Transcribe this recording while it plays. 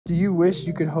Do you wish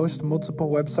you could host multiple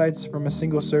websites from a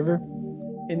single server?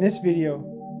 In this video,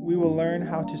 we will learn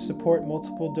how to support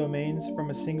multiple domains from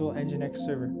a single nginx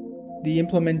server. The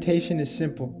implementation is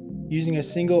simple. Using a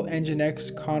single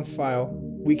nginx.conf file,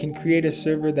 we can create a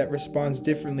server that responds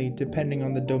differently depending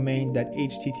on the domain that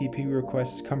HTTP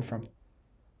requests come from.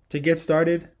 To get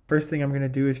started, first thing I'm going to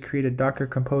do is create a Docker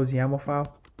Compose YAML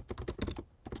file.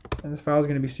 And this file is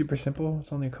going to be super simple.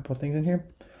 It's only a couple things in here.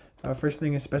 First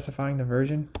thing is specifying the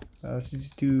version. Let's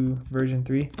just do version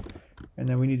 3. And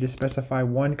then we need to specify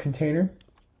one container.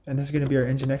 And this is going to be our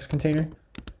nginx container.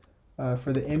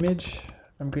 For the image,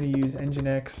 I'm going to use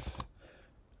nginx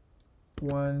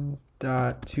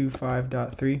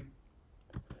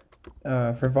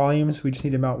 1.25.3. For volumes, we just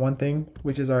need to mount one thing,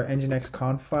 which is our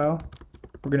nginx.conf file.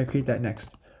 We're going to create that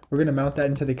next. We're going to mount that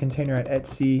into the container at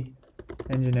etc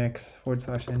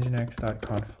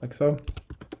nginx/nginx.conf, like so.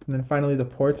 And then finally the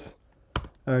ports.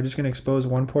 Just going to expose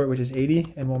one port, which is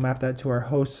 80, and we'll map that to our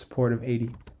host's port of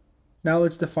 80. Now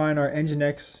let's define our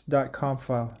nginx.conf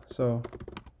file. So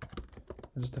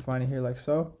I'll just define it here like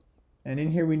so. And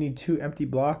in here we need two empty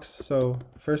blocks. So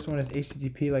first one is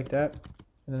HTTP like that.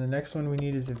 And then the next one we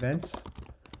need is events.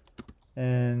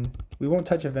 And we won't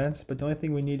touch events, but the only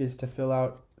thing we need is to fill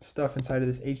out stuff inside of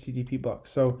this HTTP block.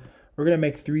 So we're going to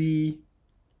make 3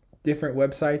 different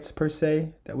websites per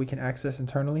se that we can access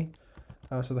internally.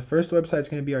 So the first website is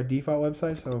going to be our default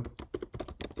website. So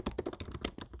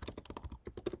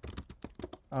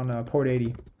on port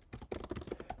 80,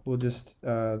 we'll just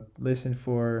listen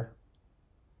for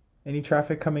any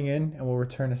traffic coming in and we'll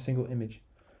return a single image.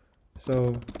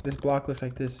 So this block looks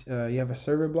like this. You have a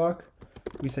server block.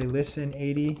 We say listen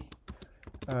 80.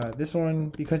 This one,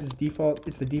 because it's default,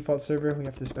 it's the default server. We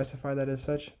have to specify that as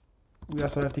such. We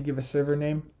also have to give a server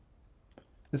name.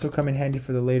 This will come in handy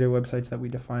for the later websites that we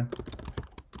define.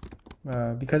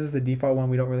 Because it's the default one,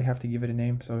 we don't really have to give it a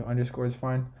name, so underscore is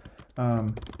fine.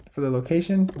 For the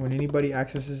location, when anybody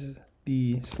accesses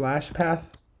the slash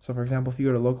path, so for example, if you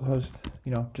go to localhost,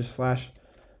 just slash,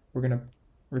 we're going to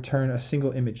return a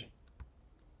single image.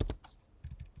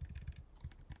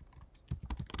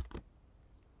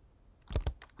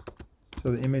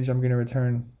 So the image I'm going to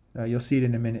return, you'll see it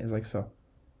in a minute, is like so.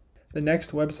 The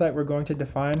next website we're going to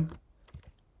define,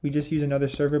 we just use another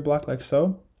server block like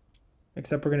so,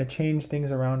 except we're going to change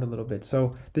things around a little bit.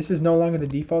 So this is no longer the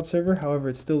default server, however,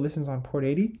 it still listens on port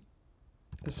 80.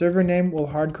 The server name will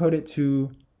hard code it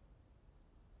to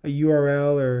a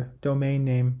URL or domain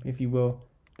name, if you will,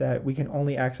 that we can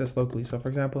only access locally. So for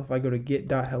example, if I go to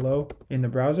get.hello in the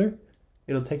browser,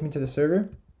 it'll take me to the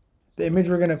server. The image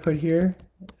we're going to put here,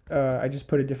 I just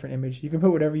put a different image. You can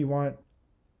put whatever you want.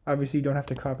 Obviously, you don't have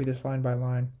to copy this line by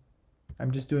line.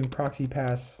 I'm just doing proxy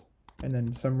pass and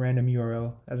then some random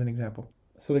URL as an example.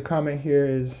 So the comment here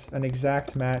is an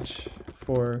exact match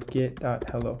for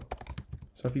get.hello.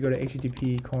 So if you go to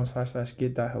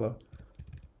http://get.hello.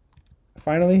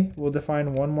 Finally, we'll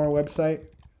define one more website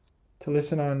to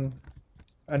listen on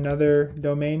another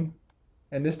domain.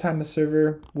 And this time the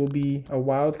server will be a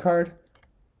wildcard.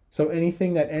 So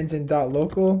anything that ends in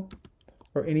 .local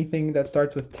or anything that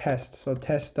starts with test. So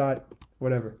test dot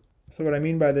whatever. So what I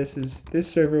mean by this is this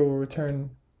server will return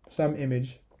some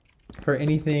image for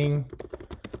anything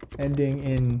ending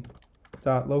in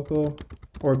 .local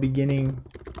or beginning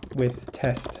with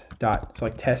test dot. So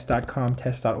like test.com,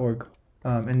 test.org.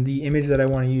 And the image that I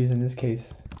want to use in this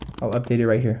case, I'll update it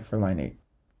right here for line 8.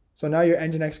 So now your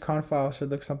nginx.conf file should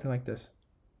look something like this.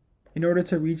 In order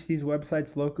to reach these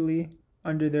websites locally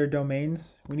under their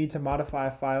domains, we need to modify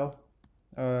a file.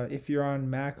 If you're on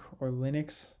Mac or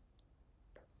Linux,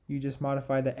 you just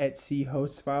modify the etc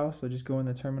hosts file. So just go in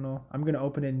the terminal. I'm going to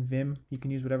open it in Vim. You can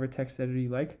use whatever text editor you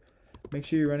like. Make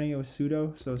sure you're running it with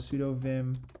sudo. So sudo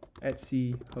vim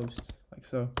etc hosts, like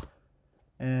so.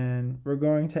 And we're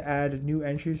going to add new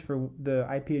entries for the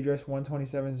IP address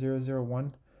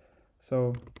 127.0.0.1.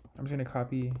 So I'm just going to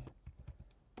copy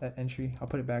that entry. I'll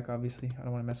put it back, obviously. I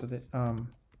don't want to mess with it. And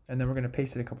then we're going to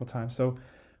paste it a couple times. So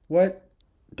what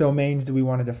domains do we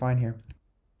want to define here?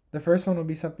 The first one will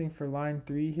be something for line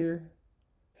 3 here,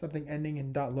 something ending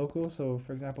in .local. So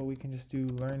for example, we can just do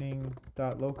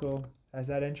learning.local as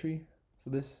that entry. So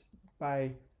this,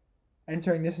 by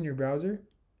entering this in your browser,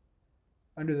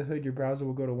 under the hood, your browser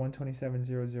will go to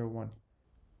 127.0.0.1.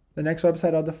 The next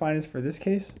website I'll define is for this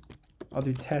case. I'll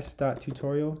do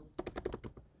test.tutorial.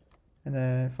 And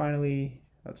then finally,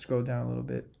 let's scroll down a little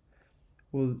bit.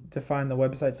 We'll define the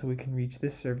website so we can reach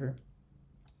this server,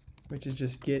 which is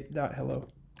just get.hello,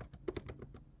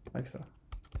 like so.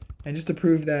 And just to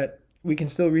prove that we can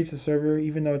still reach the server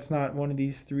even though it's not one of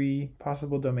these 3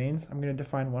 possible domains, I'm going to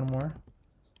define one more.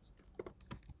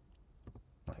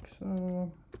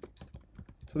 so.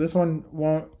 So this one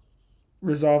won't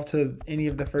resolve to any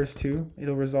of the first two.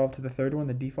 It'll resolve to the third one,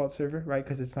 the default server, right?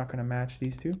 Because it's not going to match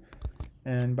these two.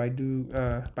 And by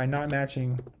not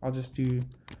matching, I'll just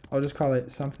call it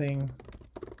something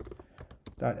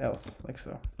dot else, like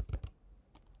so.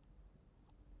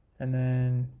 And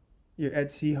then your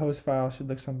etc host file should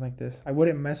look something like this. I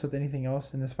wouldn't mess with anything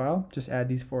else in this file. Just add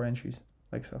these 4 entries,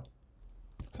 like so.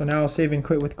 So now I'll save and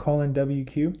quit with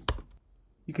 :wq.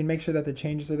 You can make sure that the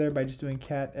changes are there by just doing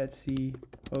cat etc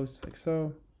hosts, like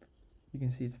so. You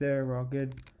can see it's there. We're all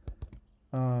good.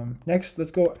 Next,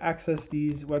 let's go access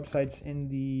these websites in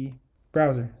the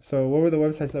browser. So what were the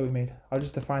websites that we made? I'll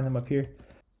just define them up here.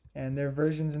 And their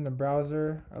versions in the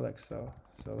browser are like so.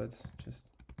 So let's just,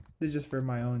 this is just for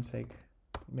my own sake,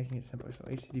 making it simpler. So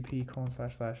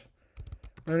http://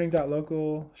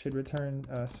 learning.local should return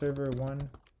server 1.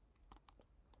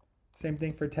 Same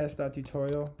thing for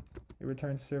test.tutorial. It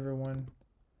returns server 1.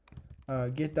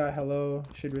 Get.hello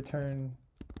should return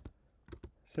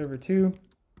server 2.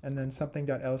 And then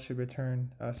something.else should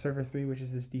return server 3, which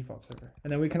is this default server.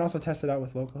 And then we can also test it out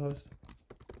with localhost,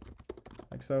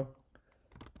 like so.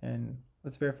 And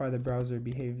let's verify the browser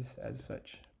behaves as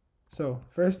such. So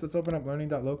first, let's open up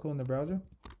learning.local in the browser.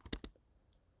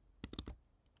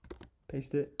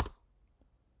 Paste it.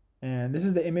 And this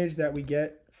is the image that we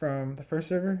get from the first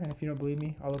server. And if you don't believe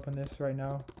me, I'll open this right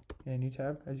now in a new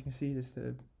tab. As you can see, this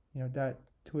is the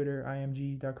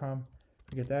 .twitter.img.com.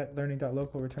 We get that.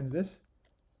 Learning.local returns this.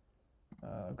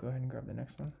 I'll go ahead and grab the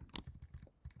next one.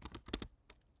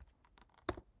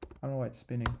 I don't know why it's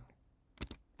spinning.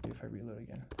 Maybe if I reload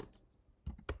again.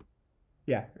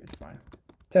 Yeah, it's fine.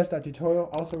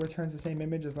 Test.tutorial also returns the same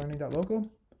image as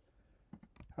learning.local.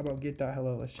 How about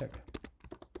get.hello? Let's check.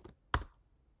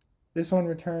 This one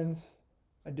returns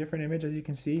a different image, as you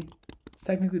can see. It's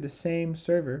technically the same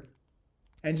server.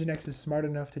 Nginx is smart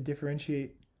enough to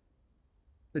differentiate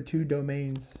the 2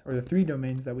 domains, or the 3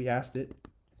 domains that we asked it.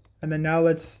 And then now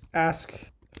let's ask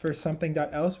for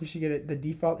something.else. We should get the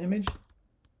default image,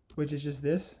 which is just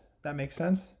this. That makes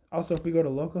sense. Also, if we go to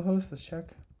localhost, let's check.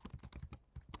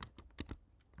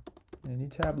 In a new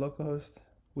tab, localhost,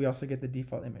 we also get the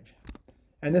default image.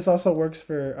 And this also works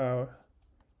for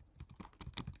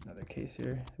another case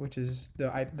here, which is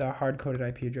the hard-coded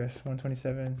IP address,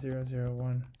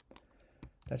 127.0.0.1.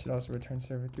 That should also return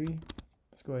server 3.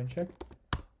 Let's go ahead and check.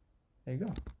 There you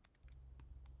go.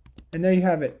 And there you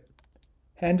have it.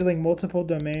 Handling multiple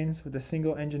domains with a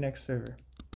single Nginx server.